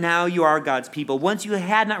 but now you are God's people. Once you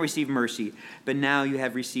had not received mercy, but now you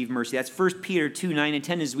have received mercy. That's 1 Peter 2, 9 and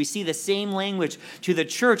 10. As we see the same language to the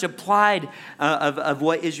church applied of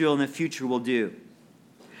what Israel in the future will do.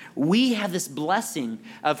 We have this blessing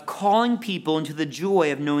of calling people into the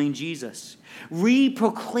joy of knowing Jesus. We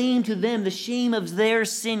proclaim to them the shame of their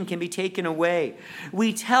sin can be taken away.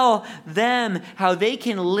 We tell them how they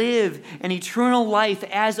can live an eternal life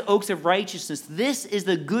as oaks of righteousness. This is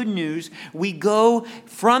the good news we go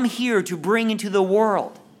from here to bring into the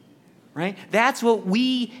world. Right? That's what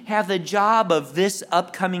we have the job of this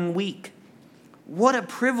upcoming week. What a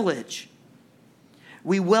privilege.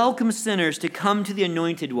 We welcome sinners to come to the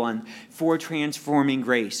Anointed One for transforming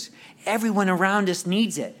grace. Everyone around us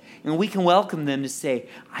needs it. And we can welcome them to say,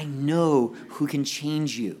 I know who can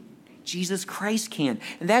change you. Jesus Christ can.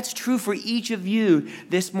 And that's true for each of you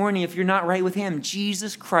this morning. If you're not right with him,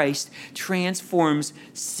 Jesus Christ transforms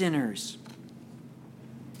sinners.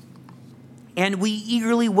 And we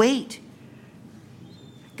eagerly wait.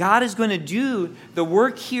 God is going to do the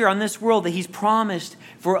work here on this world that he's promised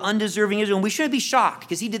for undeserving Israel. And we shouldn't be shocked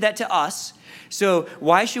because he did that to us. So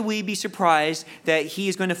why should we be surprised that he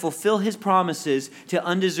is going to fulfill his promises to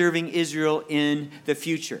undeserving Israel in the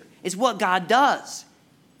future? It's what God does.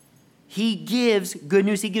 He gives good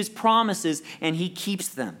news. He gives promises and he keeps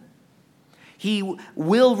them. He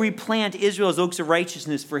will replant Israel's oaks of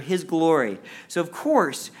righteousness for his glory. So of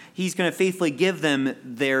course, he's going to faithfully give them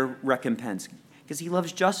their recompense because he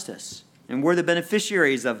loves justice. And we're the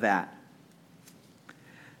beneficiaries of that.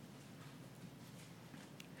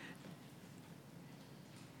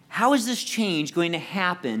 How is this change going to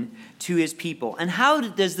happen to his people? And how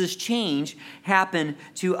does this change happen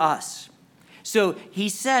to us? So he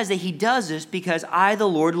says that he does this because I, the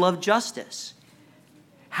Lord, love justice.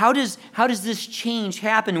 How does this change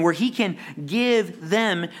happen where he can give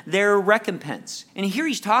them their recompense? And here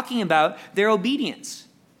he's talking about their obedience.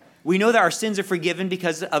 We know that our sins are forgiven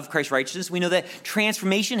because of Christ's righteousness. We know that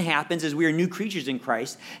transformation happens as we are new creatures in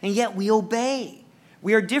Christ, and yet we obey.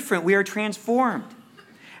 We are different. We are transformed.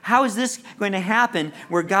 How is this going to happen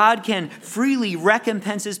where God can freely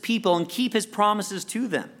recompense his people and keep his promises to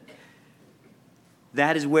them?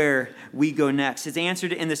 That is where we go next. It's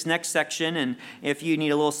answered in this next section, and if you need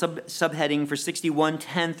a little subheading for 61,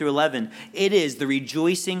 10 through 11, it is the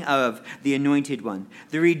rejoicing of the Anointed One.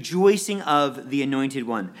 The rejoicing of the Anointed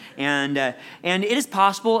One. And it is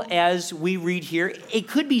possible, as we read here, it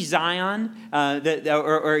could be Zion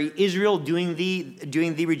or Israel doing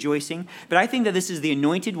the rejoicing, but I think that this is the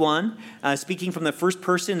Anointed One, speaking from the first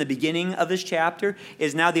person in the beginning of this chapter,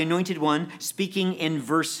 is now the Anointed One speaking in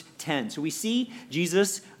verse 10. So we see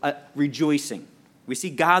Jesus rejoicing. We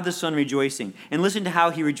see God the Son rejoicing. And listen to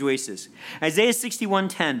how he rejoices. Isaiah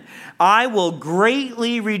 61:10, I will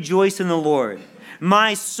greatly rejoice in the Lord.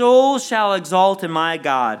 My soul shall exalt in my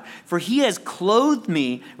God, for he has clothed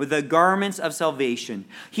me with the garments of salvation.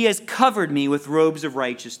 He has covered me with robes of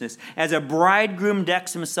righteousness. As a bridegroom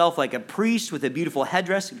decks himself like a priest with a beautiful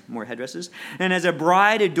headdress, more headdresses, and as a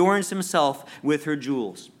bride adorns himself with her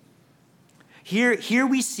jewels. Here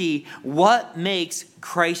we see what makes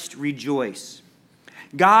Christ rejoice.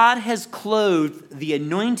 God has clothed the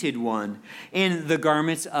Anointed One in the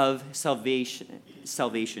garments of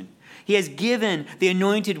salvation. He has given the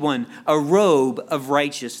Anointed One a robe of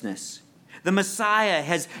righteousness. The Messiah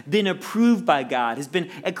has been approved by God, has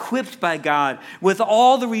been equipped by God with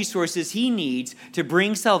all the resources he needs to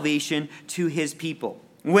bring salvation to his people.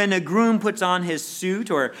 When a groom puts on his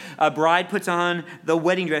suit or a bride puts on the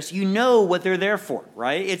wedding dress, you know what they're there for,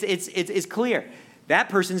 right? It's clear. That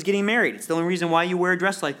person's getting married. It's the only reason why you wear a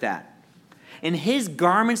dress like that. In his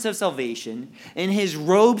garments of salvation, in his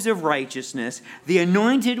robes of righteousness, the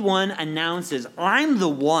Anointed One announces, I'm the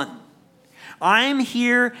one. I'm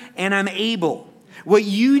here and I'm able. What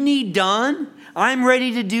you need done, I'm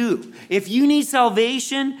ready to do. If you need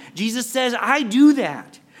salvation, Jesus says, I do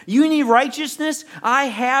that. You need righteousness? I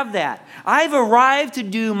have that. I've arrived to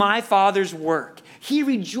do my Father's work. He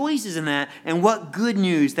rejoices in that, and what good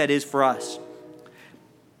news that is for us.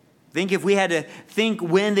 Think if we had to think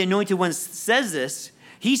when the Anointed One says this,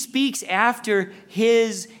 he speaks after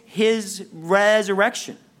his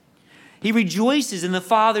resurrection. He rejoices in the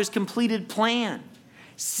Father's completed plan.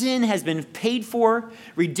 Sin has been paid for.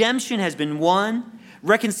 Redemption has been won.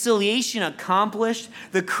 Reconciliation accomplished.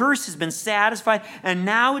 The curse has been satisfied. And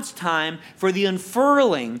now it's time for the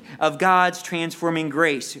unfurling of God's transforming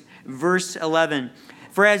grace. Verse 11.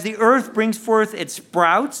 For as the earth brings forth its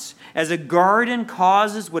sprouts, as a garden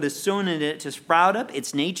causes what is sown in it to sprout up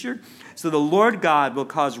its nature, so the Lord God will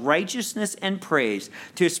cause righteousness and praise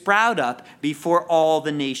to sprout up before all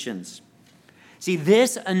the nations. See,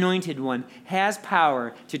 this Anointed One has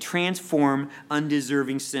power to transform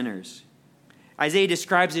undeserving sinners. Isaiah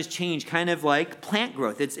describes this change kind of like plant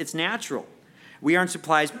growth. It's natural. We aren't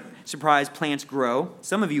surprised plants grow.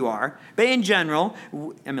 Some of you are. But in general,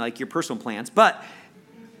 I mean like your personal plants, but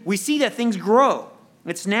we see that things grow.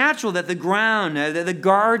 It's natural that the ground, the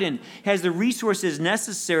garden has the resources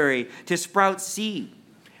necessary to sprout seed.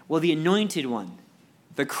 Well, the Anointed One,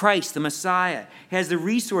 the Christ, the Messiah, has the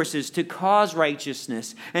resources to cause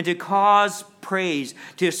righteousness and to cause praise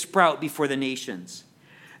to sprout before the nations.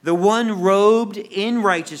 The one robed in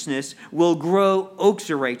righteousness will grow oaks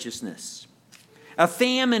of righteousness. A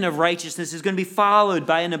famine of righteousness is going to be followed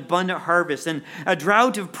by an abundant harvest, and a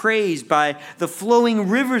drought of praise by the flowing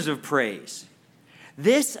rivers of praise.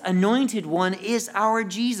 This Anointed One is our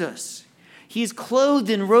Jesus. He is clothed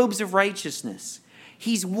in robes of righteousness.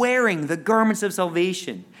 He's wearing the garments of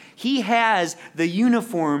salvation. He has the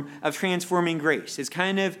uniform of transforming grace. It's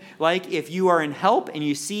kind of like if you are in help and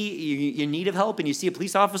you see you need of help and you see a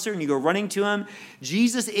police officer and you go running to him.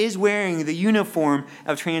 Jesus is wearing the uniform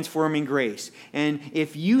of transforming grace. And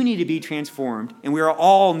if you need to be transformed, and we are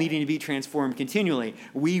all needing to be transformed continually,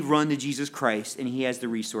 we run to Jesus Christ and he has the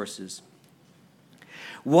resources.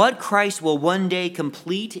 What Christ will one day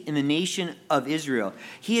complete in the nation of Israel,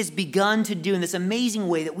 he has begun to do in this amazing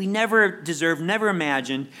way that we never deserved, never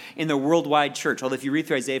imagined in the worldwide church. Although if you read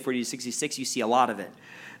through Isaiah 40-66, you see a lot of it.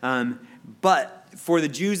 But for the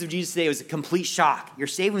Jews of Jesus today, it was a complete shock. You're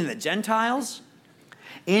saving the Gentiles?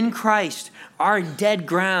 In Christ, our dead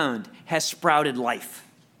ground has sprouted life.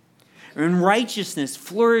 And righteousness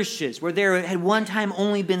flourishes where there had one time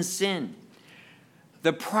only been sin.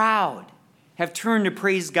 The proud have turned to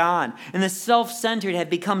praise God, and the self-centered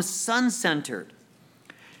have become son-centered.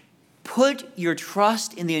 Put your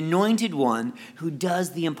trust in the Anointed One who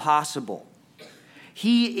does the impossible.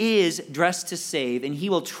 He is dressed to save, and he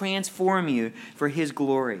will transform you for his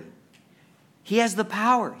glory. He has the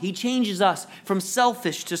power. He changes us from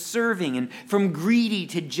selfish to serving, and from greedy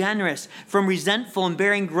to generous, from resentful and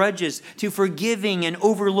bearing grudges to forgiving and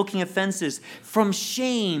overlooking offenses, from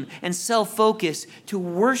shame and self-focus to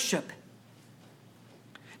worship.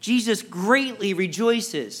 Jesus greatly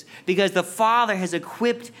rejoices because the Father has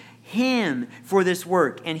equipped him for this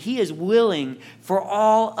work, and he is willing for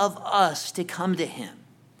all of us to come to him.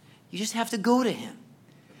 You just have to go to him,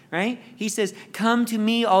 right? He says, come to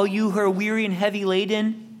me, all you who are weary and heavy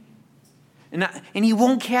laden, and he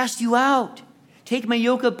won't cast you out. Take my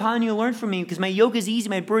yoke upon you, learn from me, because my yoke is easy,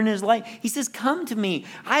 my burden is light. He says, come to me.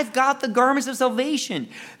 I've got the garments of salvation.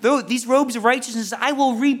 Though these robes of righteousness, I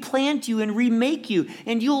will replant you and remake you,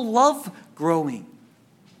 and you'll love growing.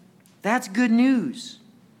 That's good news.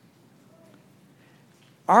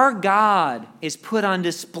 Our God is put on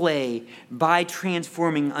display by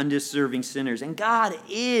transforming undeserving sinners. And God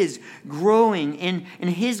is growing in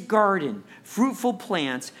his garden fruitful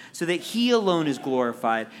plants so that he alone is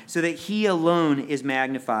glorified, so that he alone is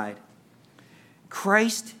magnified.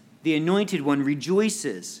 Christ, the Anointed One,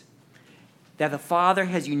 rejoices that the Father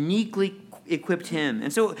has uniquely equipped him.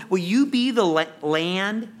 And so will you be the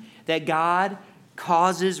land that God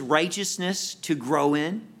causes righteousness to grow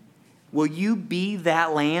in? Will you be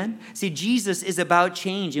that land? See, Jesus is about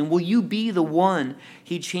change, and will you be the one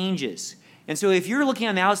he changes? And so if you're looking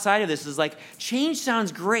on the outside of this, it's like, change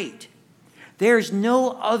sounds great. There's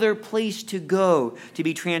no other place to go to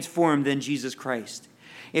be transformed than Jesus Christ.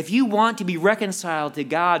 If you want to be reconciled to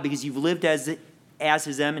God because you've lived as as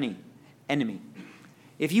his enemy.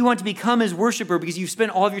 If you want to become his worshiper because you've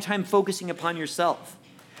spent all of your time focusing upon yourself.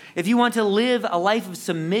 If you want to live a life of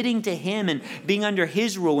submitting to him and being under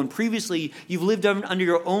his rule, when previously you've lived under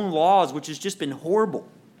your own laws, which has just been horrible.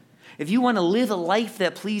 If you want to live a life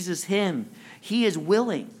that pleases him, he is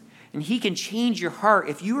willing. And he can change your heart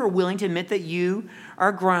if you are willing to admit that you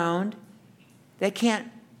are ground that can't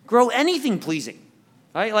grow anything pleasing.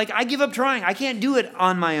 Right? Like, I give up trying. I can't do it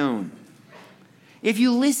on my own. If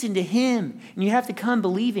you listen to him, and you have to come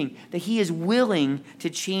believing that he is willing to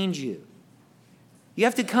change you. You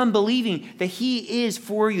have to come believing that he is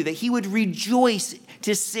for you, that he would rejoice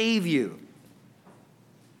to save you,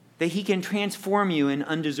 that he can transform you, an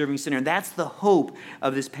undeserving sinner. That's the hope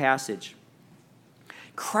of this passage.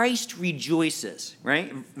 Christ rejoices,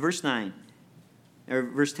 right? Verse 9, or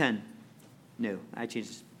verse 10. No, I changed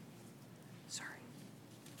this. Sorry.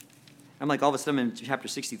 I'm like all of a sudden in chapter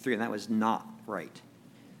 63, and that was not right.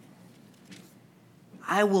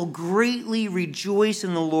 I will greatly rejoice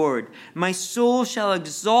in the Lord. My soul shall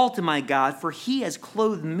exalt in my God, for he has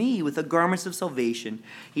clothed me with the garments of salvation.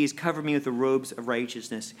 He has covered me with the robes of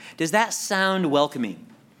righteousness. Does that sound welcoming?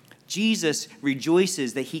 Jesus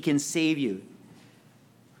rejoices that he can save you.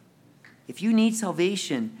 If you need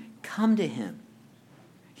salvation, come to him.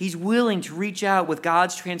 He's willing to reach out with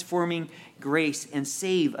God's transforming grace and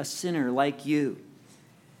save a sinner like you.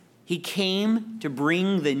 He came to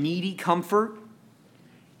bring the needy comfort.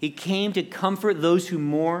 He came to comfort those who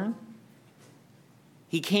mourn.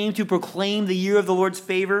 He came to proclaim the year of the Lord's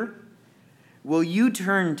favor. Will you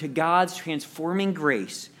turn to God's transforming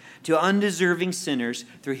grace to undeserving sinners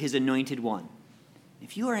through his anointed one?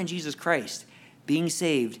 If you are in Jesus Christ, being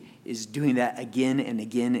saved is doing that again and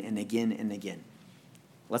again and again and again.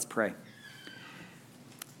 Let's pray.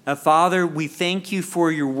 Father, we thank you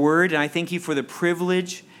for your word, and I thank you for the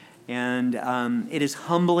privilege, and it is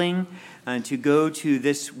humbling to go to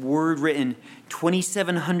this word written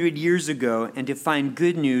 2,700 years ago and to find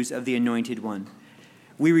good news of the Anointed One.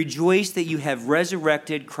 We rejoice that you have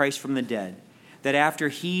resurrected Christ from the dead, that after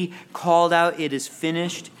he called out, "It is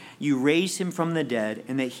finished," you raised him from the dead,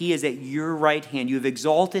 and that he is at your right hand. You have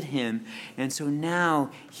exalted him, and so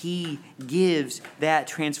now he gives that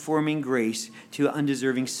transforming grace to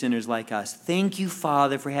undeserving sinners like us. Thank you,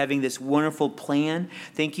 Father, for having this wonderful plan.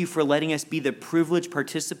 Thank you for letting us be the privileged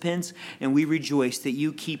participants, and we rejoice that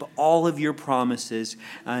you keep all of your promises,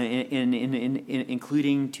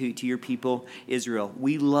 including to your people, Israel.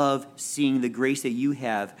 We love seeing the grace that you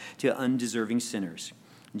have to undeserving sinners.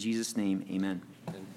 In Jesus' name, amen.